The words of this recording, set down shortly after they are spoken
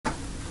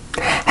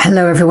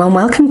Hello everyone,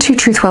 welcome to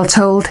Truth Well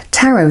Told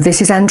Tarot.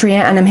 This is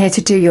Andrea and I'm here to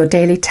do your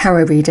daily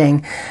tarot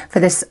reading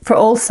for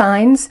all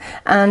signs,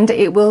 and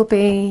it will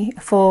be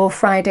for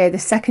Friday the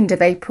 2nd of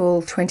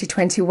April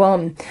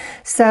 2021.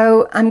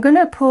 So I'm going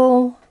to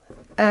pull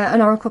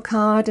an oracle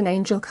card, an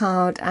angel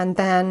card, and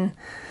then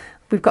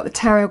we've got the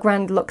Tarot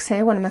Grand Lux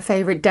here, one of my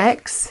favourite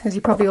decks, as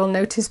you probably all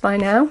noticed by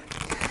now.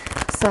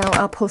 So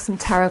I'll pull some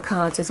tarot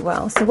cards as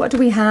well. So what do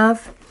we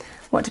have?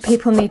 What do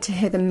people need to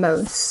hear the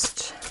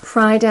most?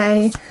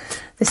 Friday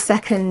the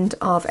 2nd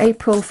of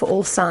April for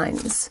all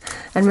signs.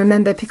 And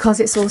remember, because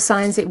it's all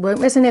signs, it won't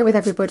resonate with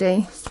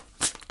everybody.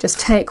 Just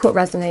take what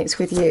resonates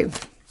with you.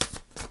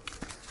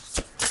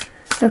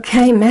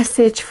 Okay,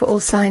 message for all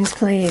signs,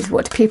 please.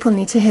 What do people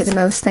need to hear the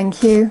most?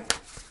 Thank you.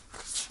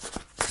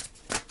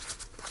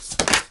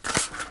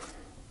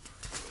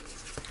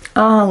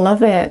 Oh,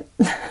 love it.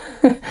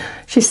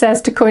 She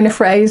says, to coin a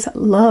phrase,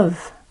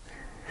 love.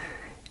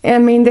 I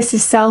mean, this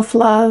is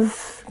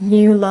self-love,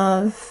 new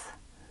love.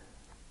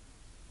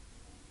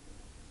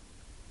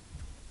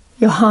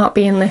 Your heart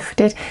being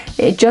lifted.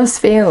 It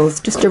just feels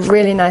just a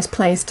really nice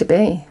place to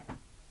be.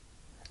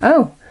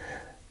 Oh,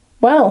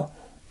 well,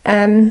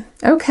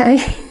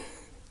 okay.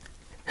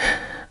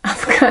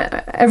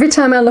 Every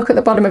time I look at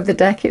the bottom of the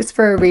deck, it's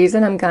for a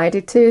reason. I'm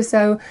guided to.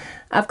 So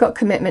I've got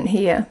commitment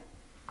here.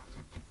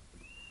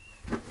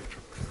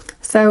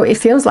 So it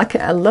feels like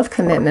a love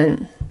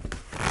commitment.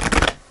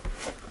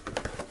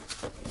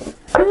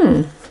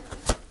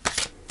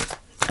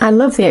 I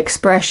love the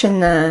expression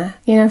there.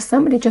 You know,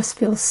 somebody just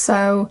feels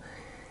so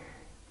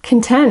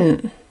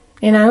content,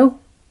 you know.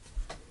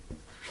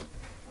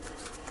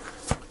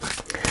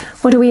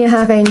 What do we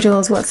have,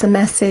 angels? What's the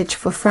message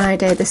for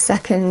Friday the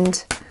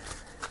 2nd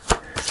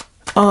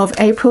of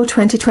April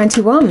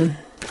 2021?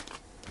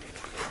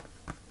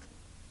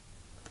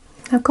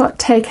 I've got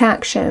take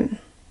action.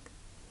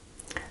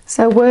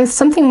 So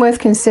something worth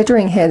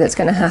considering here that's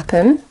going to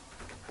happen.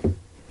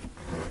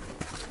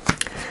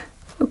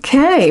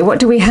 Okay, what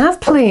do we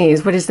have,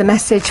 please? What is the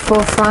message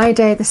for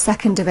Friday the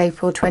 2nd of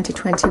April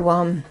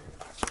 2021?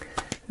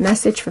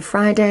 Message for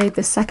Friday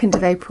the 2nd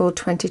of April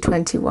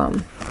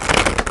 2021.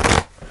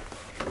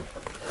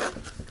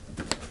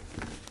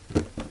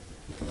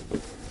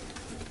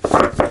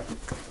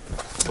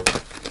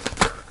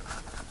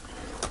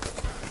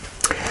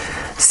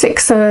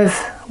 Six of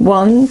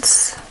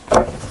Wands.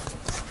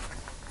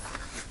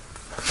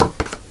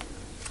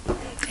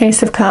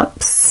 Ace of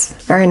Cups.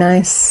 Very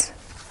nice.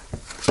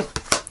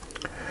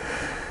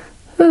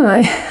 Oh,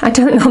 I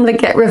don't normally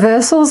get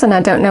reversals, and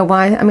I don't know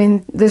why. I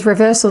mean, there's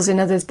reversals in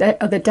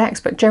other decks,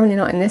 but generally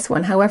not in this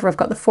one. However, I've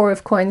got the Four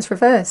of Coins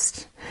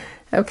reversed.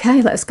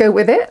 Okay, let's go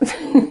with it.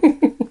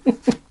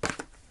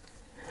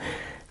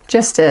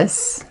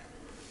 Justice.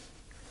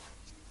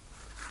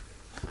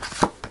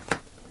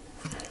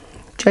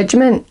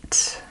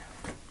 Judgment.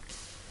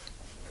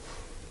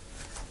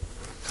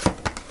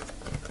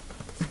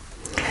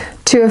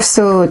 Two of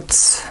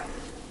Swords.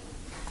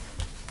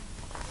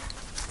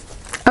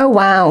 Oh,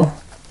 wow.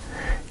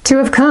 Two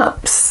of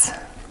Cups.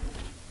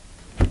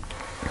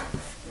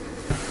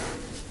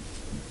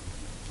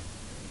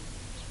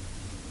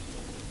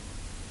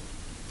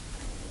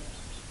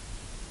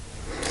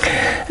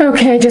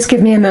 Okay, just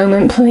give me a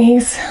moment,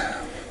 please.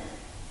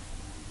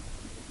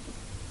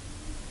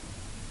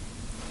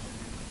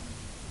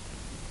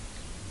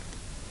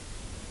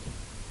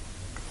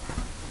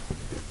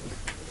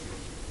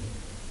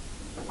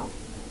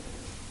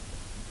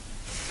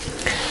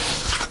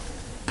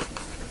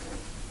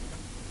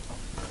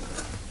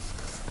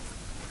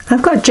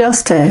 I've got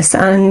Justice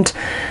and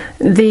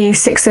the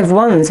Six of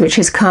Wands, which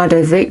is card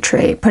of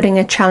victory, putting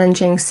a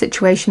challenging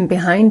situation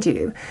behind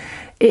you.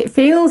 It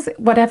feels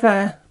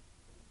whatever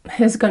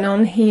has gone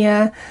on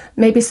here,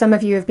 maybe some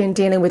of you have been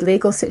dealing with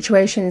legal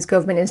situations,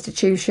 government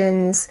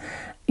institutions.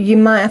 You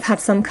might have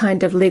had some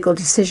kind of legal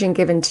decision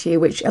given to you,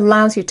 which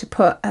allows you to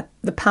put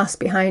the past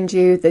behind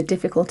you, the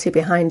difficulty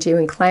behind you,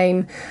 and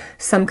claim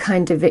some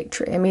kind of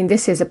victory. I mean,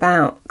 this is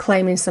about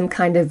claiming some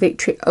kind of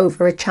victory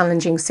over a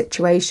challenging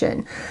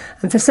situation.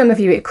 And for some of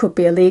you, it could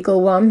be a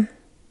legal one.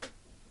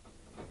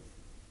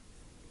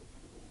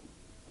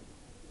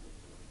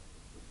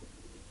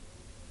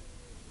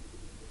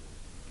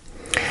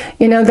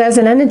 You know, there's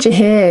an energy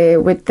here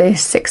with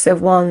this Six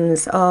of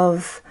Wands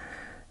of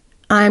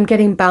I'm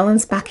getting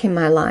balance back in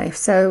my life.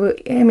 So,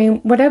 I mean,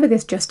 whatever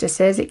this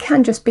justice is, it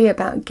can just be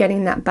about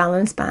getting that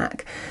balance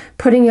back,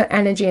 putting your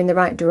energy in the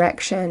right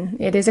direction.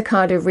 It is a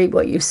card of reap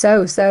what you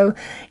sow. So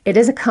it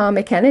is a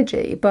karmic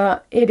energy,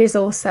 but it is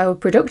also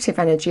productive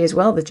energy as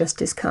well, the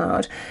Justice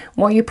card.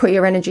 What you put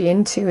your energy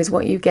into is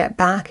what you get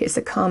back. It's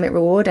a karmic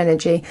reward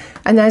energy.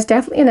 And there's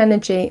definitely an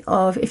energy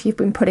of, if you've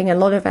been putting a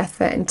lot of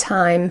effort and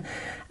time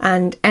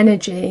and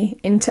energy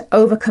into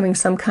overcoming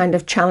some kind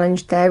of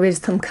challenge, there is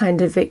some kind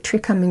of victory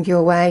coming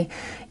your way.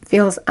 It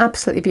feels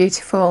absolutely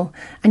beautiful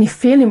and you're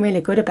feeling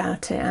really good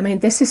about it. I mean,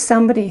 this is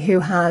somebody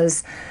who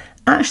has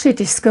actually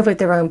discovered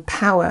their own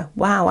power.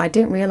 Wow, I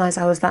didn't realize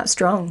I was that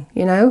strong,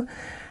 you know.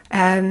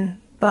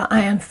 But I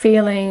am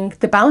feeling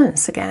the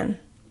balance again.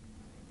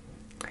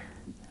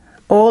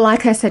 Or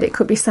like I said, it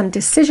could be some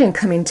decision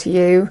coming to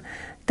you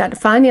that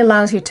finally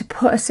allows you to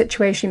put a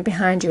situation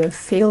behind you and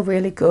feel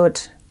really good.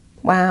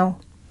 Wow.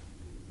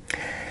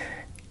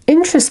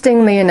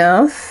 Interestingly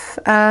enough,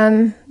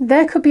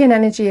 there could be an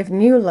energy of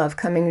new love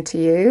coming to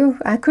you.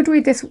 I could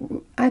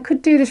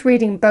do this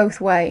reading both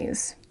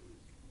ways.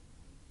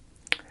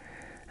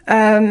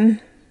 The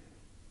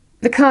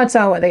cards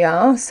are what they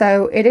are,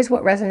 so it is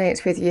what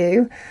resonates with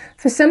you.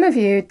 For some of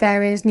you,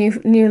 there is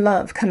new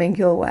love coming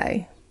your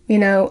way, you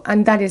know,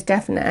 and that is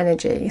definite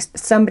energy.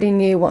 Somebody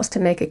new wants to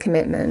make a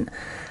commitment,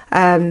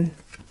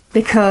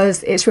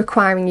 because it's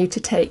requiring you to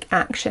take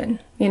action,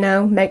 you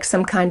know, make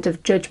some kind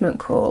of judgment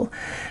call.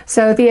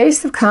 So the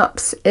Ace of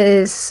Cups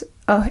is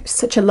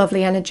such a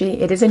lovely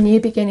energy. It is a new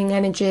beginning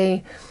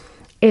energy.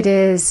 It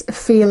is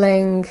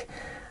feeling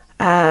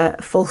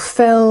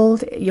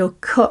fulfilled. Your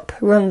cup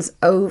runs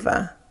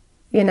over,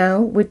 you know,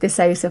 with this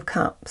Ace of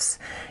Cups.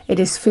 It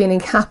is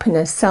feeling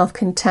happiness,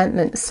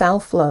 self-contentment,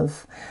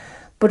 self-love,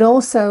 but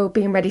also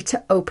being ready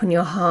to open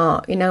your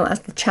heart. You know, as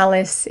the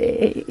chalice,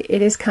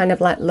 it is kind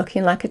of like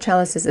looking like a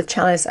chalice. As the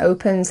chalice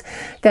opens,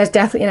 there's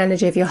definitely an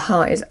energy of your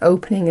heart is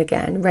opening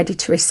again, ready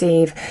to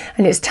receive,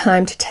 and it's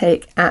time to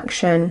take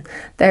action.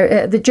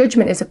 The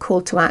Judgment is a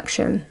call to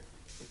action,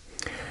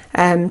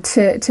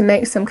 to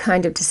make some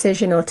kind of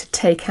decision or to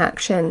take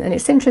action. And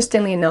it's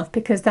interestingly enough,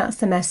 because that's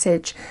the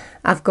message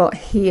I've got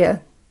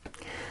here.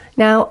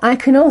 Now, I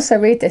can also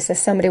read this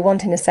as somebody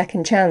wanting a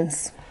second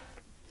chance.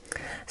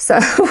 So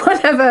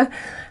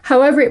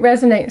however it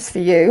resonates for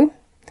you,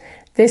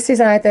 this is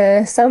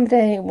either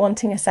somebody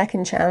wanting a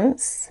second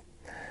chance,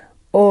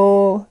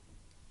 or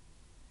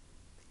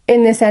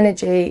in this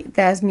energy,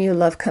 there's new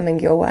love coming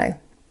your way.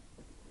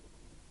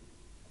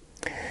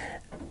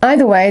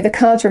 Either way, the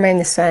cards remain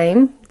the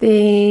same.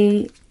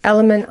 The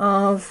element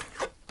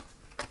of,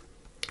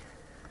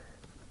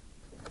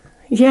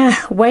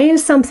 weighing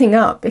something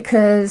up,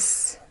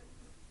 because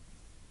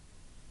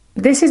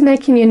this is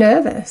making you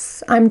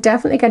nervous. I'm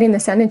definitely getting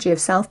this energy of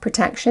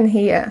self-protection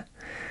here,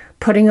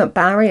 putting up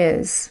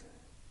barriers.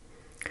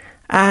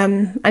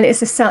 And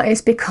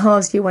it's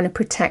because you want to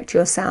protect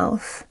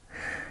yourself.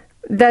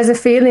 There's a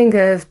feeling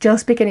of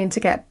just beginning to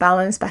get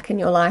balance back in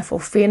your life, or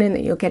feeling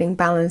that you're getting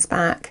balance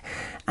back.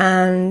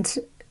 And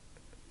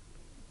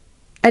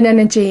an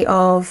energy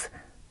of,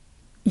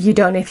 you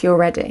don't know if you're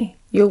ready.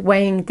 You're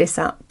weighing this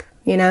up,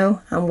 you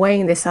know, I'm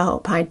weighing this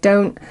up. I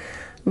don't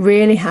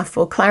really have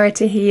full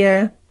clarity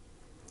here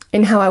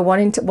in how I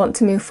want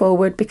to move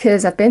forward,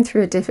 because I've been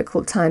through a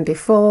difficult time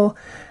before,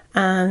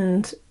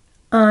 and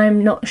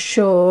I'm not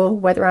sure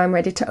whether I'm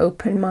ready to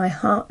open my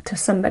heart to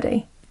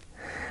somebody.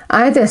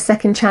 Either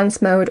second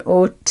chance mode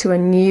or to a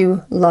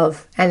new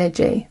love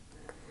energy.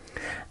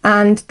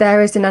 And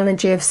there is an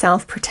energy of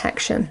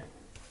self-protection.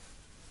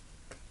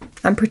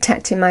 I'm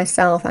protecting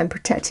myself, I'm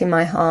protecting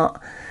my heart.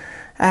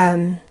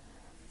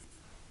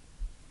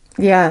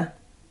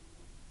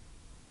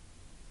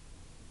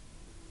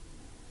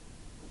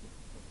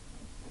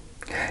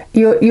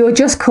 You're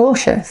just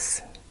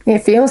cautious. It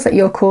feels that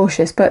you're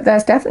cautious, but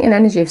there's definitely an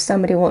energy of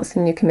somebody wants a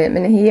new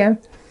commitment here.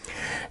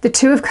 The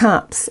Two of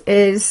Cups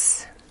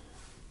is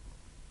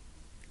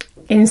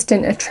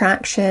instant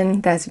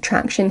attraction. There's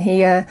attraction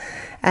here.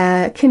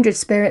 Kindred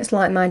spirits,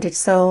 like-minded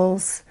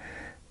souls.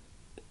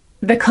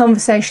 The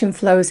conversation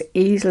flows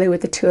easily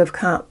with the Two of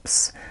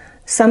Cups.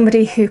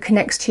 Somebody who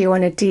connects to you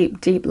on a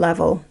deep, deep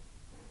level.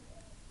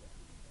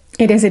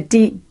 It is a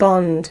deep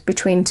bond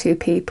between two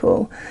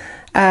people.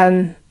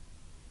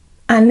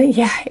 And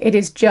yeah, it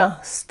is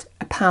just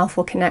a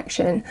powerful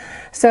connection.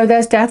 So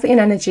there's definitely an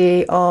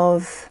energy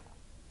of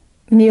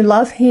new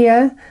love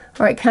here,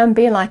 or it can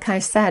be, like I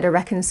said, a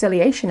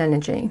reconciliation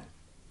energy.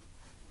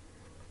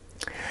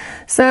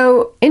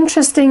 So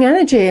interesting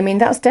energy. I mean,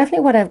 that's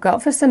definitely what I've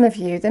got for some of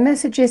you. The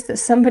message is that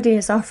somebody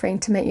is offering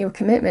to make you a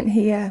commitment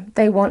here.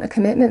 They want a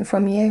commitment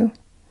from you.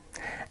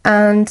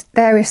 And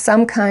there is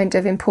some kind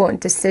of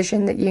important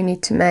decision that you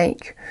need to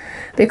make.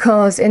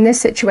 Because in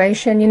this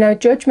situation, you know,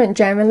 Judgment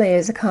generally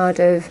is a card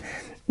of,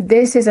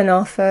 this is an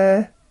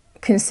offer,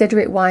 consider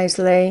it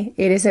wisely.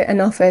 It is an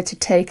offer to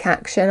take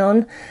action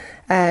on.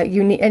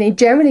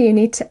 Generally you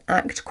need to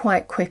act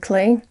quite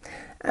quickly.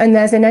 And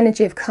there's an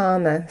energy of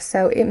karma,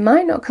 so it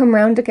might not come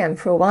round again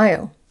for a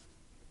while.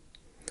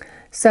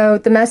 So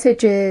the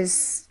message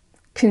is,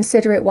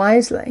 consider it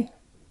wisely.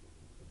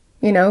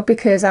 You know,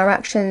 because our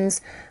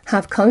actions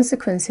have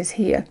consequences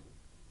here.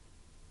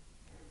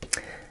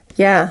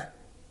 Yeah.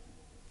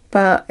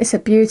 But it's a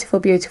beautiful,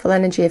 beautiful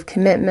energy of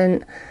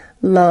commitment,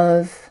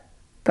 love,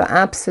 but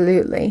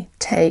absolutely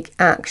take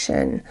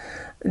action.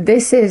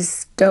 This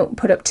is, don't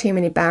put up too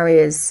many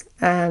barriers.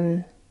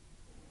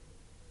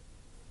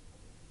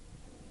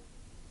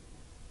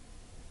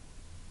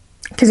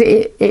 Because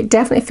it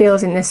definitely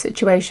feels in this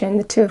situation,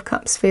 the Two of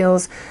Cups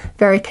feels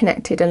very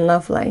connected and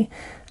lovely.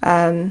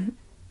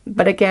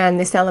 But again,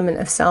 this element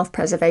of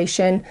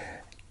self-preservation,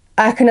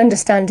 I can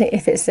understand it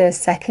if it's a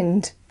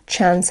second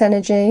chance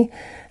energy,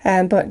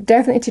 but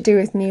definitely to do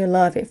with new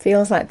love. It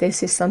feels like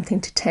this is something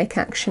to take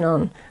action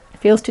on. It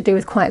feels to do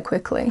with quite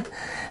quickly.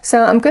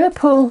 So I'm going to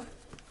pull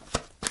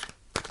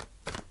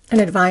An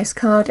advice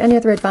card. Any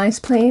other advice,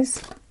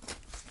 please?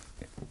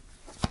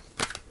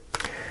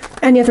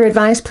 Any other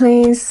advice,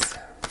 please?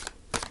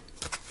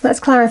 Let's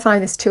clarify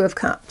this Two of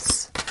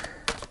Cups.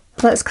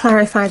 Let's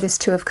clarify this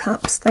Two of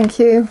Cups. Thank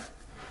you.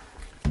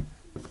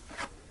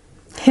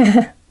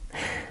 Yeah.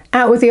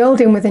 Out with the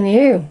old, in with the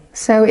new.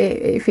 So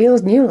it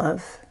feels new,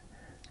 love.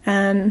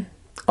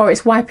 Or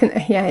it's wiping,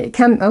 yeah, it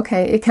can,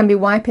 okay, it can be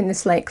wiping the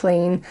slate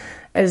clean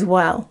as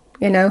well.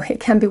 You know, it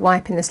can be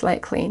wiping the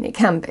slate clean. It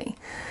can be.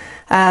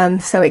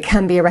 So it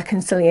can be a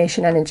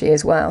reconciliation energy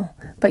as well.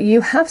 But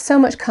you have so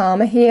much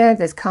karma here.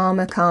 There's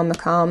karma, karma,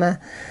 karma.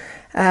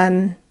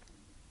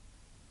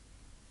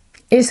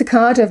 It's a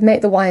card of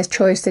make the wise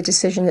choice, the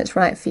decision that's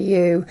right for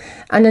you,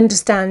 and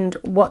understand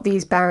what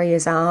these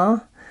barriers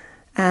are.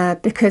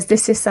 Because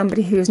this is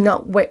somebody who's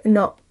not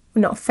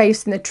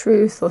facing the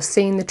truth or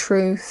seeing the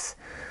truth.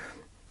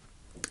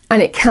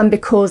 And it can be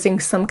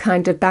causing some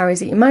kind of barriers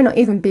that you might not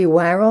even be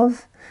aware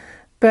of.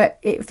 But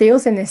it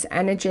feels in this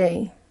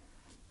energy,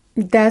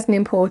 there's an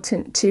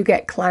important to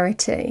get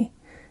clarity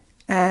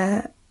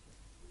and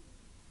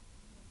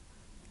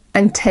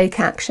take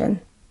action.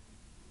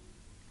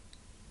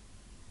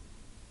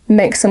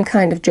 Make some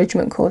kind of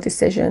judgment call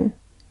decision.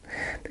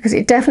 Because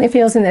it definitely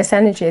feels in this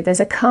energy, there's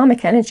a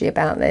karmic energy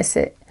about this.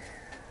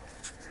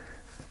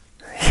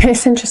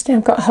 It's interesting,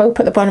 I've got hope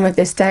at the bottom of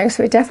this deck,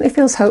 so it definitely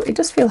feels hope. It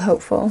does feel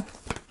hopeful.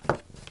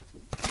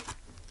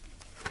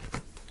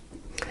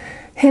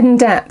 Hidden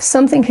depth.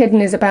 Something hidden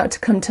is about to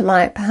come to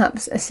light,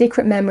 perhaps a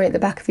secret memory at the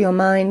back of your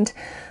mind.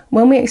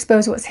 When we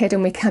expose what's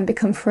hidden, we can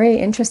become free.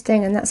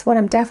 Interesting, and that's what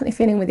I'm definitely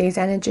feeling with these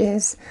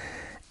energies.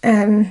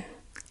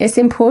 It's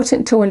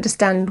important to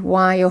understand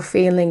why you're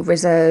feeling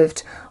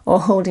reserved or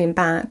holding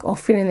back or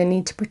feeling the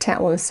need to protect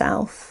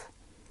oneself.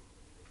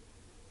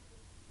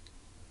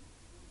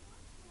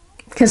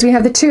 Because we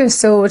have the Two of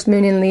Swords,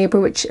 Moon in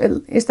Libra, which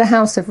is the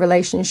house of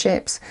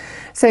relationships.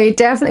 So it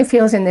definitely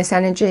feels in this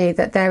energy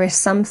that there is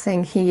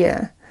something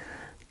here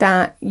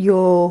that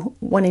you're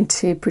wanting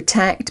to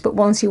protect. But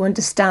once you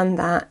understand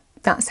that,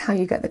 that's how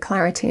you get the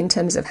clarity in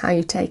terms of how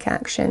you take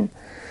action.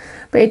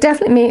 But it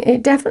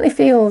definitely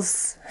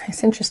feels,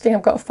 it's interesting,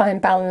 I've got to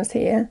find balance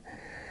here.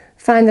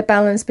 Find the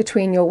balance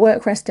between your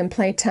work, rest and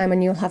playtime,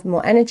 and you'll have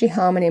more energy,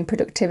 harmony and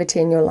productivity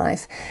in your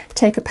life.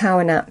 Take a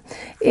power nap.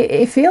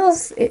 It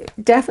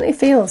definitely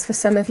feels for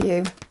some of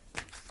you.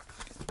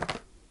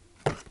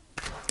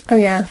 Oh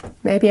yeah,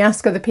 maybe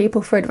ask other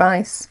people for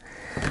advice.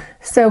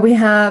 So we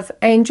have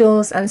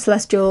angels and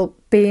celestial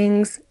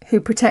beings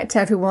who protect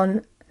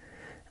everyone.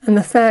 And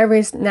the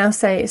fairies now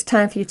say it's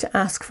time for you to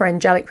ask for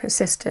angelic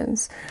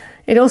assistance.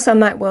 It also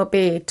might well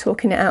be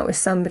talking it out with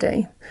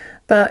somebody.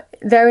 But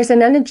there is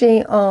an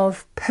energy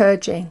of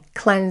purging,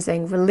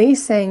 cleansing,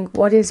 releasing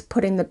what is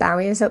putting the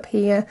barriers up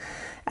here.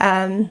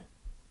 You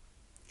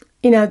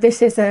know,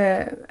 this is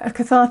a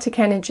cathartic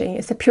energy.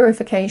 It's a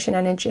purification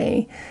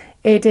energy.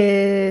 It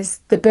is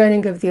the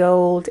burning of the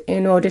old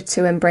in order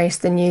to embrace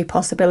the new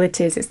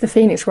possibilities. It's the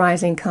Phoenix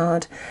Rising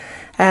card.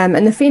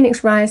 And the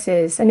Phoenix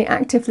rises and it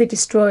actively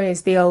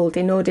destroys the old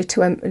in order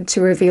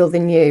to reveal the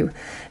new.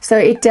 So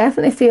it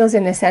definitely feels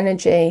in this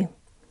energy,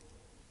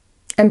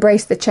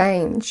 embrace the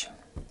change.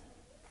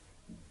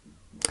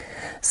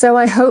 So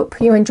I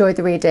hope you enjoyed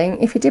the reading.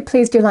 If you did,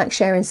 please do like,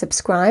 share and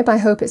subscribe. I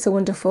hope it's a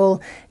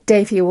wonderful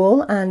day for you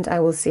all, and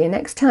I will see you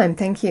next time.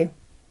 Thank you.